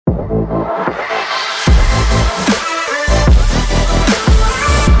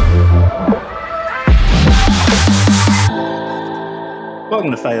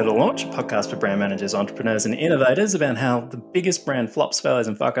Failed to Launch, a podcast for brand managers, entrepreneurs, and innovators about how the biggest brand flops, failures,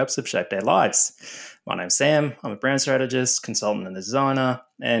 and fuck-ups have shaped their lives. My name's Sam. I'm a brand strategist, consultant, and designer.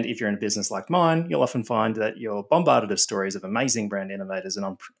 And if you're in a business like mine, you'll often find that you're bombarded of stories of amazing brand innovators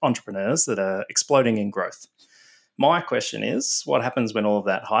and entrepreneurs that are exploding in growth. My question is, what happens when all of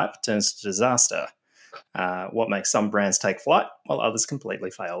that hype turns to disaster? What makes some brands take flight while others completely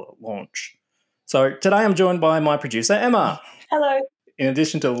fail at launch? So today I'm joined by my producer, Emma. Hello. In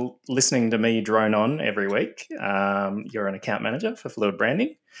addition to listening to me drone on every week, you're an account manager for Fluid Branding.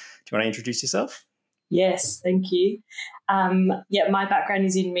 Do you want to introduce yourself? Yes, thank you. My background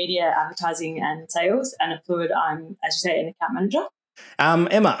is in media, advertising and sales, and at Fluid I'm, as you say, an account manager.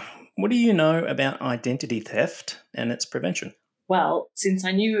 Emma, what do you know about identity theft and its prevention? Well, since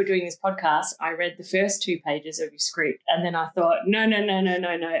I knew you were doing this podcast, I read the first 2 pages of your script and then I thought, no,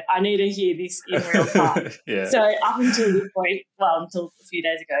 I need to hear this in real time. Yeah. So up until this point, until a few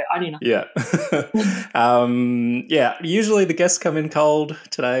days ago, I knew Yeah. nothing. Usually the guests come in cold.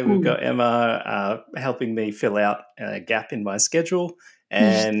 Today we've got Emma helping me fill out a gap in my schedule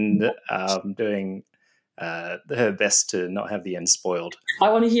and doing her best to not have the end spoiled. I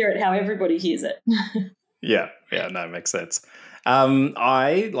want to hear it how everybody hears it. Yeah, no, it makes sense.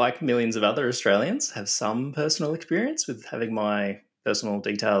 I, like millions of other Australians, have some personal experience with having my personal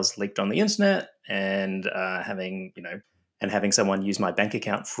details leaked on the internet and having someone use my bank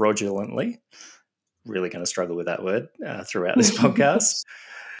account fraudulently. Really going to struggle with that word throughout this podcast.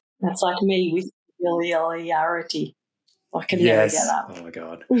 That's like me with familiarity. I can never get that. Oh my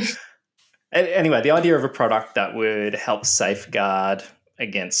God. Anyway, the idea of a product that would help safeguard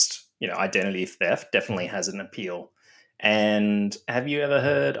against identity theft definitely has an appeal. And have you ever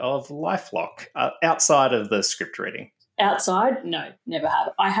heard of LifeLock outside of the script reading? Outside? No, never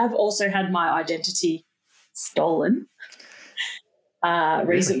have. I have also had my identity stolen. Really?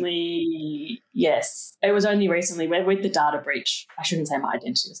 Recently, yes. It was only recently with the data breach. I shouldn't say my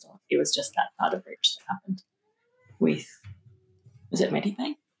identity was stolen. It was just that data breach that happened was it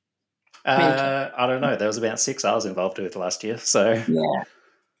Medibank? I don't know. There was about 6 I was involved with last year. So yeah,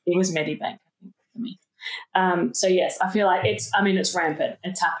 it was Medibank, I think, for me. So yes, I feel like it's rampant.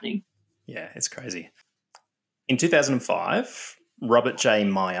 It's happening. Yeah, it's crazy. In 2005, Robert J.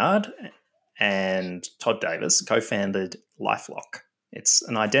 Maillard and Todd Davis co-founded LifeLock. It's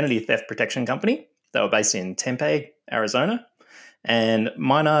an identity theft protection company. They were based in Tempe, Arizona. And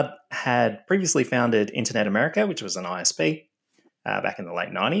Maillard had previously founded Internet America, which was an ISP, back in the late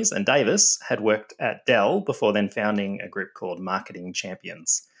 90s. And Davis had worked at Dell before then founding a group called Marketing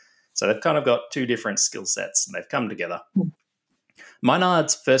Champions. So they've kind of got 2 different skill sets and they've come together.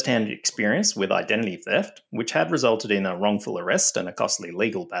 Maillard's first-hand experience with identity theft, which had resulted in a wrongful arrest and a costly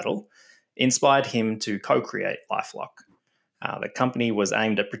legal battle, inspired him to co-create LifeLock. The company was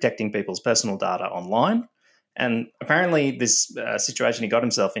aimed at protecting people's personal data online. And apparently this situation he got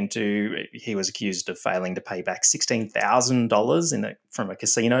himself into, he was accused of failing to pay back $16,000 from a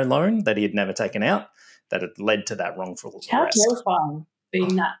casino loan that he had never taken out that had led to that wrongful arrest.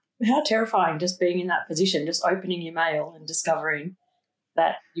 How terrifying just being in that position, just opening your mail and discovering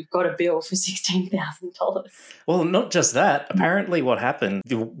that you've got a bill for $16,000. Well, not just that. Apparently what happened,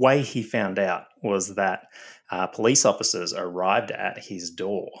 the way he found out was that police officers arrived at his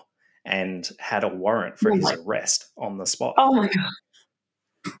door and had a warrant for his arrest on the spot. Oh, my God.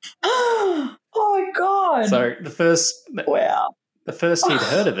 Oh, my God. So the first he'd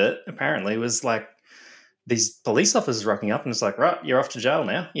heard of it, apparently, was like these police officers rocking up and it's like, right, you're off to jail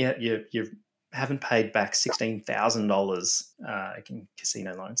now. Yeah, you haven't paid back $16,000 in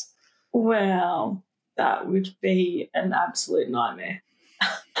casino loans. Wow, that would be an absolute nightmare.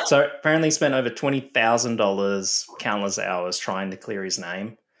 So apparently he spent over $20,000 countless hours trying to clear his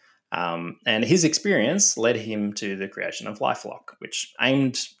name. And his experience led him to the creation of LifeLock, which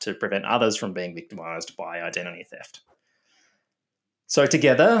aimed to prevent others from being victimized by identity theft. So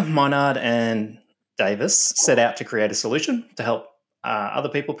together, Maillard and Davis set out to create a solution to help other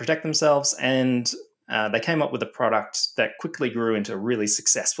people protect themselves, and they came up with a product that quickly grew into a really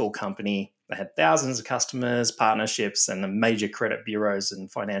successful company. They had thousands of customers, partnerships, and the major credit bureaus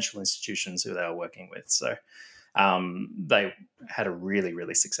and financial institutions who they were working with. So they had a really,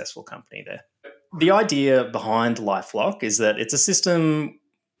 really successful company there. The idea behind LifeLock is that it's a system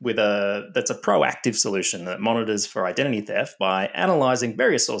that's a proactive solution that monitors for identity theft by analysing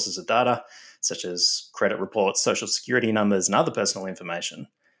various sources of data, such as credit reports, social security numbers, and other personal information.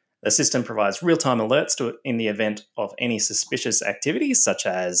 The system provides real-time alerts in the event of any suspicious activities, such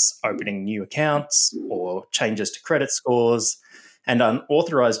as opening new accounts or changes to credit scores, and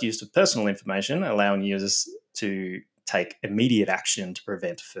unauthorised use of personal information, allowing users to take immediate action to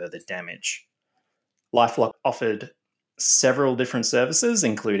prevent further damage. LifeLock offered several different services,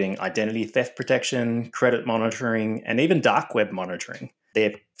 including identity theft protection, credit monitoring, and even dark web monitoring.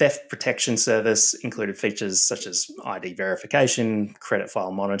 Their theft protection service included features such as ID verification, credit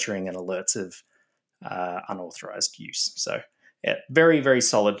file monitoring, and alerts of unauthorized use. So, yeah, very, very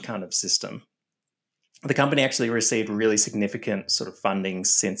solid kind of system. The company actually received really significant sort of funding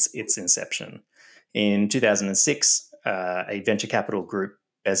since its inception. In 2006, a venture capital group,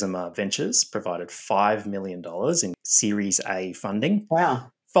 Bessemer Ventures, provided $5 million in Series A funding.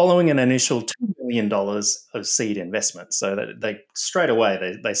 Wow. Following an initial $2 million of seed investment. So that they straight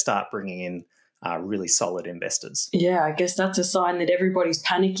away, they start bringing in really solid investors. Yeah, I guess that's a sign that everybody's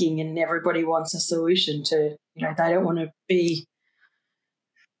panicking and everybody wants a solution to, they don't want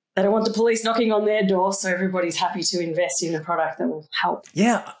the police knocking on their door, so everybody's happy to invest in a product that will help.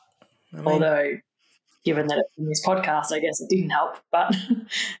 Yeah. Although, given that it's in this podcast, I guess it didn't help, but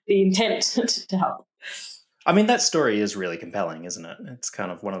the intent to help. I mean, that story is really compelling, isn't it? It's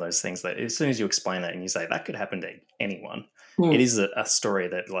kind of one of those things that as soon as you explain it and you say that could happen to anyone, it is a story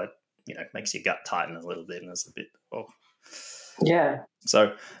that, makes your gut tighten a little bit and is a bit, Yeah.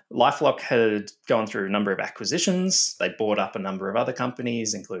 So LifeLock had gone through a number of acquisitions. They bought up a number of other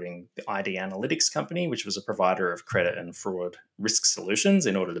companies, including the ID Analytics company, which was a provider of credit and fraud risk solutions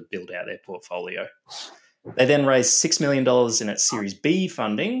in order to build out their portfolio. They then raised $6 million in its Series B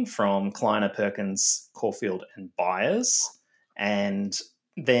funding from Kleiner Perkins, Caulfield and Byers. And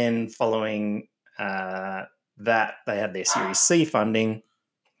then following that, they had their Series C funding.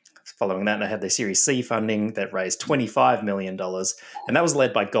 Following that, they had their Series C funding that raised $25 million. And that was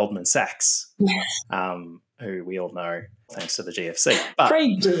led by Goldman Sachs, who we all know thanks to the GFC.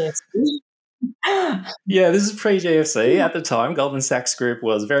 Pre-GFC. Yeah, this is pre-GFC. At the time, Goldman Sachs Group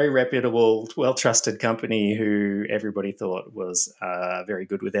was a very reputable, well-trusted company who everybody thought was very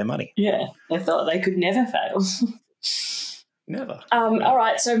good with their money. Yeah, they thought they could never fail. Never. All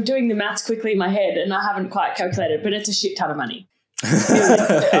right, so I'm doing the maths quickly in my head, and I haven't quite calculated, but it's a shit ton of money.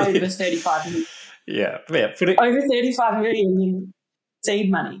 Over 35 million. Yeah. Over 35 million in seed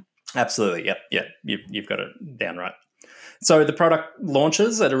money. Absolutely. Yep. You've got it down right. So the product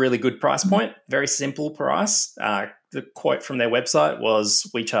launches at a really good price point, very simple price. The quote from their website was,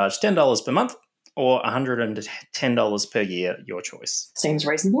 "We charge $10 per month or $110 per year, your choice." Seems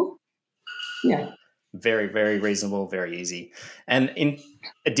reasonable. Yeah. Very, very reasonable, very easy. And in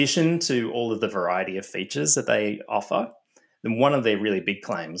addition to all of the variety of features that they offer, then one of their really big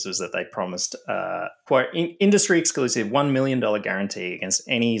claims was that they promised, quote, industry exclusive $1 million guarantee against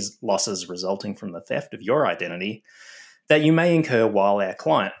any losses resulting from the theft of your identity that you may incur while our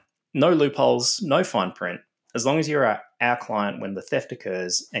client. No loopholes, no fine print. As long as you're our client when the theft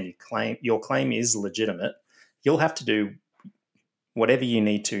occurs and your claim is legitimate, you'll have to do whatever you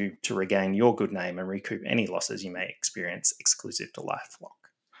need to regain your good name and recoup any losses you may experience exclusive to LifeLock.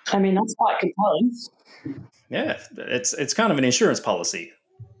 I mean, that's quite compelling. Yeah, it's kind of an insurance policy.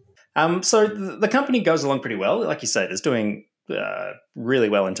 So the company goes along pretty well. Like you say, it's doing really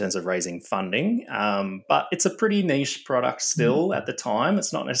well in terms of raising funding, but it's a pretty niche product still at the time.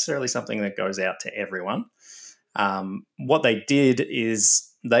 It's not necessarily something that goes out to everyone. What they did is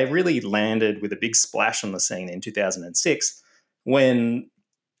they really landed with a big splash on the scene in 2006 when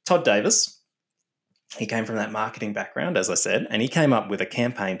Todd Davis, he came from that marketing background, as I said, and he came up with a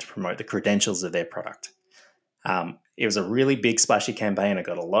campaign to promote the credentials of their product. It was a really big, splashy campaign. It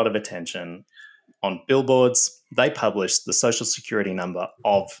got a lot of attention. On billboards, they published the social security number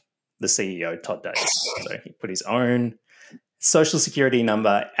of the CEO, Todd Davis. So he put his own social security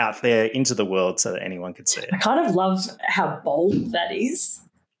number out there into the world so that anyone could see it. I kind of love how bold that is.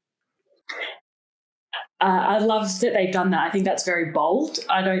 I love that they've done that. I think that's very bold.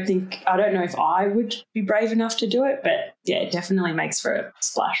 I don't know if I would be brave enough to do it, but yeah, it definitely makes for a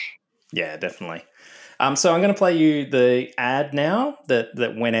splash. Yeah, definitely. So I'm going to play you the ad now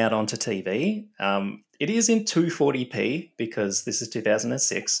that went out onto TV. It is in 240p because this is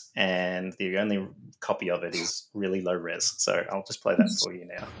 2006 and the only copy of it is really low res. So I'll just play that for you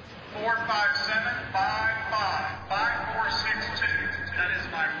now. 457-555-4462. That is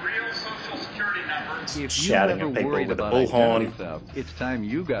my real social security number. If Shouting you've at ever people worried with a about bullhorn. identity theft, it's time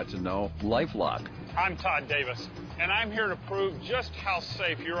you got to know LifeLock. I'm Todd Davis, and I'm here to prove just how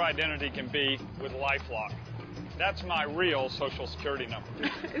safe your identity can be with LifeLock. That's my real social security number.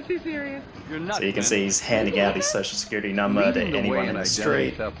 Is he serious? You're not. So you can see he's handing out his social security number to anyone in the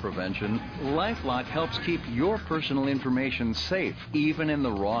street. Theft prevention, LifeLock helps keep your personal information safe, even in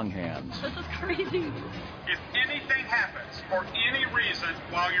the wrong hands. This is crazy. If anything happens for any reason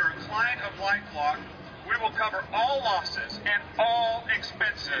while you're a client of LifeLock, We will cover all losses and all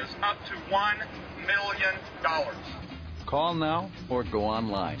expenses up to $1 million. Call now or go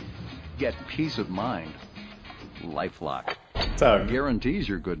online. Get peace of mind. LifeLock. So Guarantees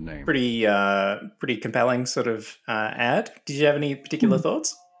your good name. pretty compelling sort of ad. Did you have any particular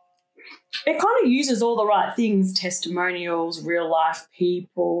thoughts? It kind of uses all the right things, testimonials, real life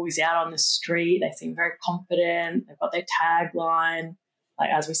people. He's out on the street. They seem very confident. They've got their tagline.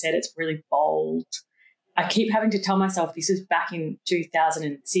 Like, as we said, it's really bold. I keep having to tell myself this is back in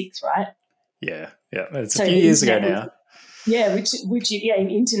 2006, right? Yeah. It's a few years ago now. In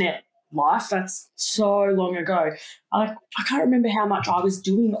internet life, that's so long ago. I can't remember how much I was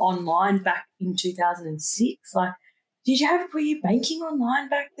doing online back in 2006. Like, were you banking online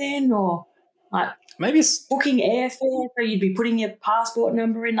back then, or like Maybe booking airfare, so you'd be putting your passport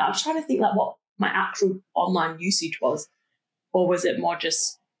number in? I was trying to think like what my actual online usage was, or was it more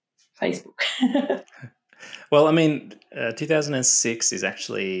just Facebook? Well, I mean, 2006 is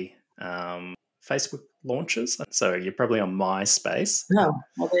actually Facebook launches, so you're probably on MySpace. No,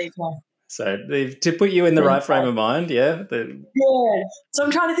 well, there you go. So to put you in the right frame of mind, Yeah. So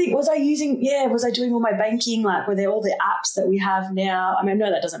I'm trying to think, was I doing all my banking? Like, were there all the apps that we have now? I mean, no,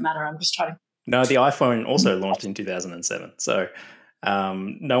 that doesn't matter. I'm just trying to. No, the iPhone also launched in 2007. So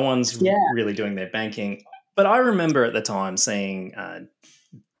no one's really doing their banking. But I remember at the time seeing,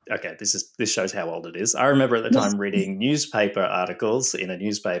 this shows how old it is. I remember at the time reading newspaper articles in a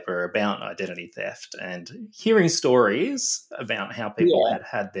newspaper about identity theft and hearing stories about how people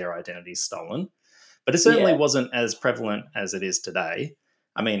had their identities stolen. But it certainly wasn't as prevalent as it is today.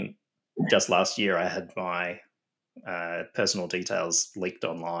 I mean, just last year I had my personal details leaked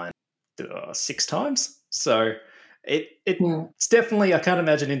online 6 times. So it's definitely, I can't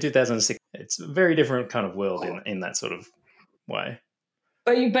imagine in 2006, it's a very different kind of world in that sort of way.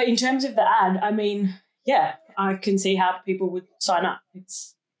 But in terms of the ad, I mean, I can see how people would sign up.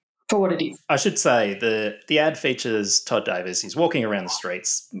 It's for what it is. I should say the ad features Todd Davis. He's walking around the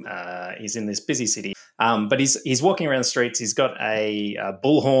streets. He's in this busy city, but he's walking around the streets. He's got a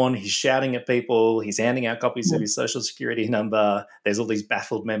bullhorn. He's shouting at people. He's handing out copies of his social security number. There's all these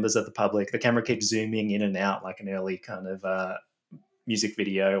baffled members of the public. The camera keeps zooming in and out like an early kind of music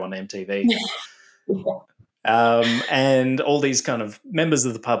video on MTV. And all these kind of members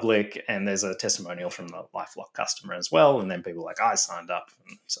of the public, and there's a testimonial from the LifeLock customer as well, and then people are like, I signed up,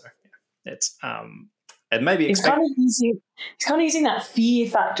 and so it's and maybe it's kind of using that fear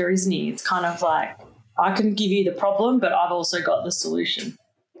factor, isn't he? It's kind of like, I can give you the problem, but I've also got the solution.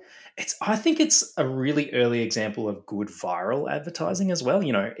 I think it's a really early example of good viral advertising as well.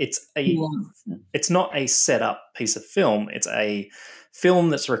 You know, it's not a set up piece of film. It's a film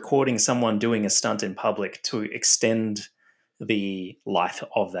that's recording someone doing a stunt in public to extend the life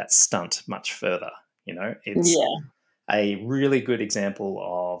of that stunt much further. You know, it's a really good example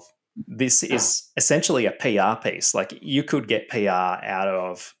of this is essentially a PR piece. Like, you could get PR out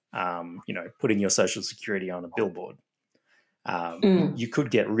of, putting your social security on a billboard. You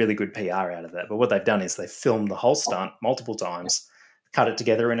could get really good PR out of that. But what they've done is they've filmed the whole stunt multiple times, cut it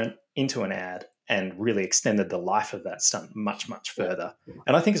together into an ad, and really extended the life of that stunt much, much further.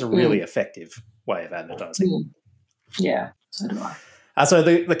 And I think it's a really effective way of advertising. Yeah, so do I. So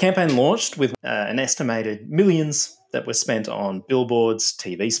the campaign launched with an estimated millions that were spent on billboards,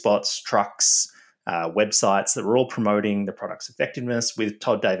 TV spots, trucks, websites that were all promoting the product's effectiveness, with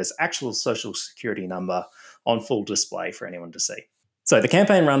Todd Davis' actual social security number on full display for anyone to see. So the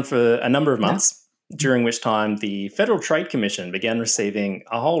campaign ran for a number of months, during which time the Federal Trade Commission began receiving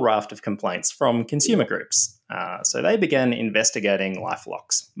a whole raft of complaints from consumer groups. So they began investigating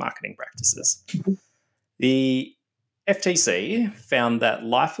LifeLock's marketing practices. The FTC found that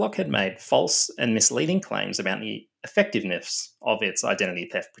LifeLock had made false and misleading claims about the effectiveness of its identity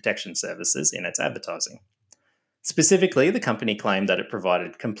theft protection services in its advertising. Specifically, the company claimed that it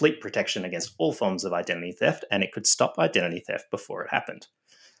provided complete protection against all forms of identity theft, and it could stop identity theft before it happened.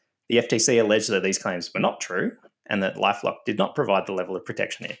 The FTC alleged that these claims were not true and that LifeLock did not provide the level of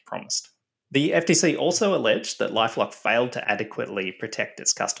protection it promised. The FTC also alleged that LifeLock failed to adequately protect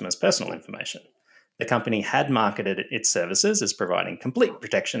its customers' personal information. The company had marketed its services as providing complete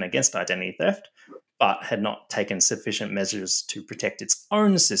protection against identity theft, but had not taken sufficient measures to protect its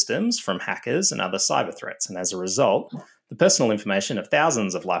own systems from hackers and other cyber threats. And as a result, the personal information of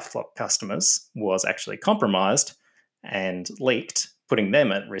thousands of LifeLock customers was actually compromised and leaked, putting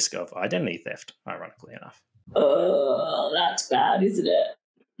them at risk of identity theft, ironically enough. Oh, that's bad, isn't it?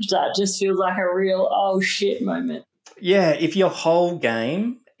 That just feels like a real oh shit moment. Yeah, if your whole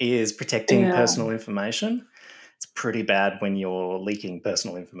game is protecting personal information, it's pretty bad when you're leaking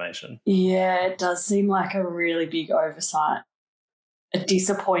personal information. Yeah, it does seem like a really big oversight, a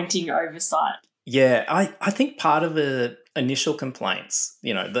disappointing oversight. Yeah, I think part of the initial complaints,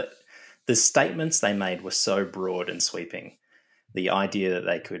 the statements they made were so broad and sweeping. The idea that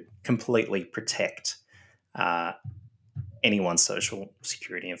they could completely protect anyone's social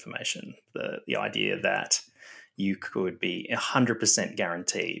security information, the idea that you could be 100%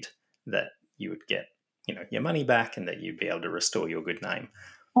 guaranteed that you would get, your money back and that you'd be able to restore your good name.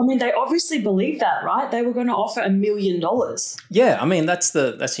 I mean, they obviously believe that, right? They were going to offer $1 million. Yeah, I mean that's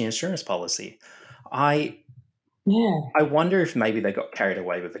the insurance policy. I wonder if maybe they got carried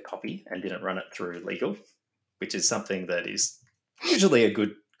away with the copy and didn't run it through legal, which is something that is usually a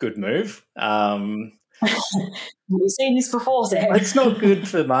good move. We've seen this before, Sam. It's not good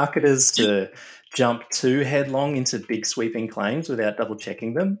for marketers to jump too headlong into big sweeping claims without double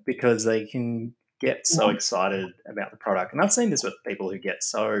checking them, because they can get so excited about the product. And I've seen this with people who get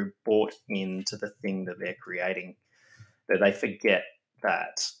so bought into the thing that they're creating that they forget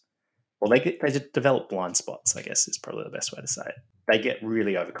that, well, they develop blind spots, I guess is probably the best way to say it. They get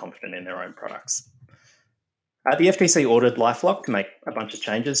really overconfident in their own products. The FTC ordered LifeLock to make a bunch of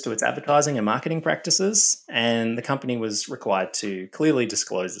changes to its advertising and marketing practices, and the company was required to clearly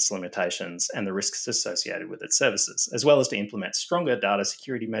disclose its limitations and the risks associated with its services, as well as to implement stronger data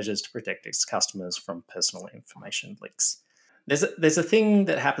security measures to protect its customers from personal information leaks. There's a thing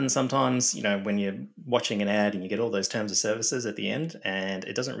that happens sometimes, when you're watching an ad and you get all those terms of services at the end, and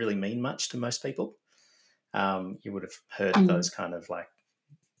it doesn't really mean much to most people. You would have heard those kind of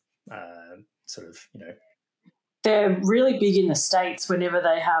They're really big in the States whenever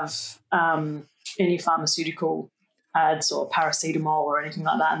they have any pharmaceutical ads or paracetamol or anything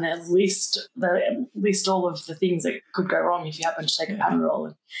like that, and they list all of the things that could go wrong if you happen to take a Panadol.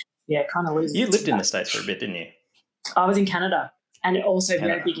 And it kind of loses. You lived in the States for a bit, didn't you? I was in Canada, and also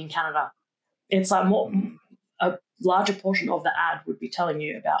very big in Canada. It's like a larger portion of the ad would be telling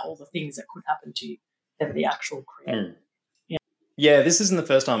you about all the things that could happen to you than the actual creator. Yeah, this isn't the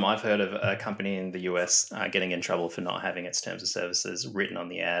first time I've heard of a company in the US getting in trouble for not having its terms of services written on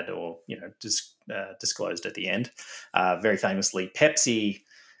the ad or disclosed at the end. Very famously, Pepsi,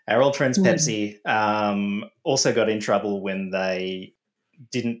 our old friends Pepsi, also got in trouble when they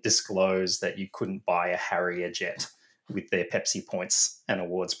didn't disclose that you couldn't buy a Harrier jet with their Pepsi points and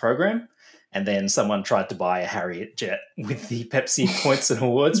awards program. And then someone tried to buy a Harrier jet with the Pepsi points and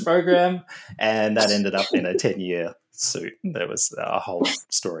awards program, and that ended up in a 10-year suit. There was a whole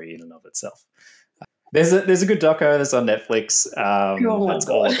story in and of itself. There's a good doco that's on Netflix that's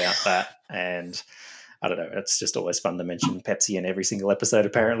all about that. And I don't know, it's just always fun to mention Pepsi in every single episode,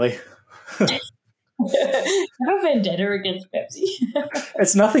 apparently. I have a vendetta against Pepsi.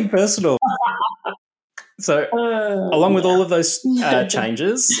 It's nothing personal. So along with all of those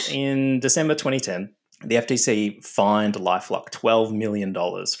changes, in December 2010, the FTC fined LifeLock $12 million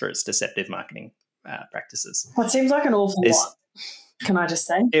for its deceptive marketing practices. That seems like an awful lot, can I just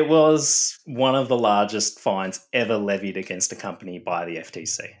say? It was one of the largest fines ever levied against a company by the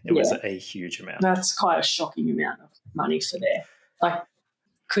FTC. It was a huge amount. That's quite a shocking amount of money for there.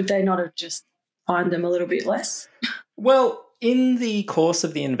 Could they not have just fined them a little bit less? Well, in the course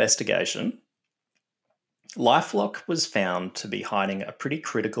of the investigation, LifeLock was found to be hiding a pretty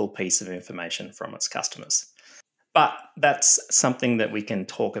critical piece of information from its customers. But that's something that we can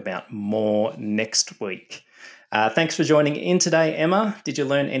talk about more next week. Thanks for joining in today, Emma. Did you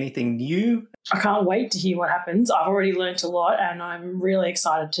learn anything new? I can't wait to hear what happens. I've already learnt a lot, and I'm really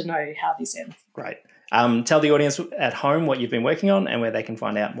excited to know how this ends. Great. Tell the audience at home what you've been working on and where they can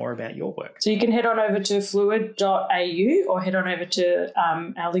find out more about your work. So you can head on over to fluid.au or head on over to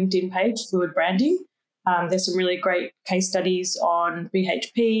our LinkedIn page, Fluid Branding. There's some really great case studies on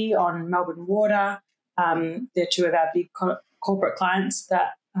BHP, on Melbourne Water. They're two of our big corporate clients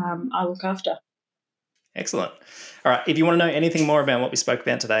that I look after. Excellent. All right. If you want to know anything more about what we spoke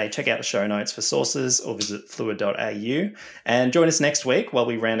about today, check out the show notes for sources or visit fluid.au and join us next week while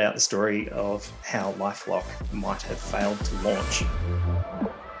we round out the story of how LifeLock might have failed to launch.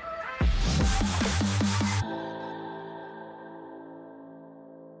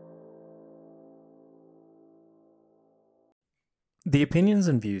 The opinions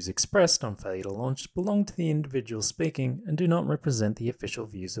and views expressed on Failure to Launch belong to the individual speaking and do not represent the official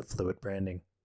views of Fluid Branding.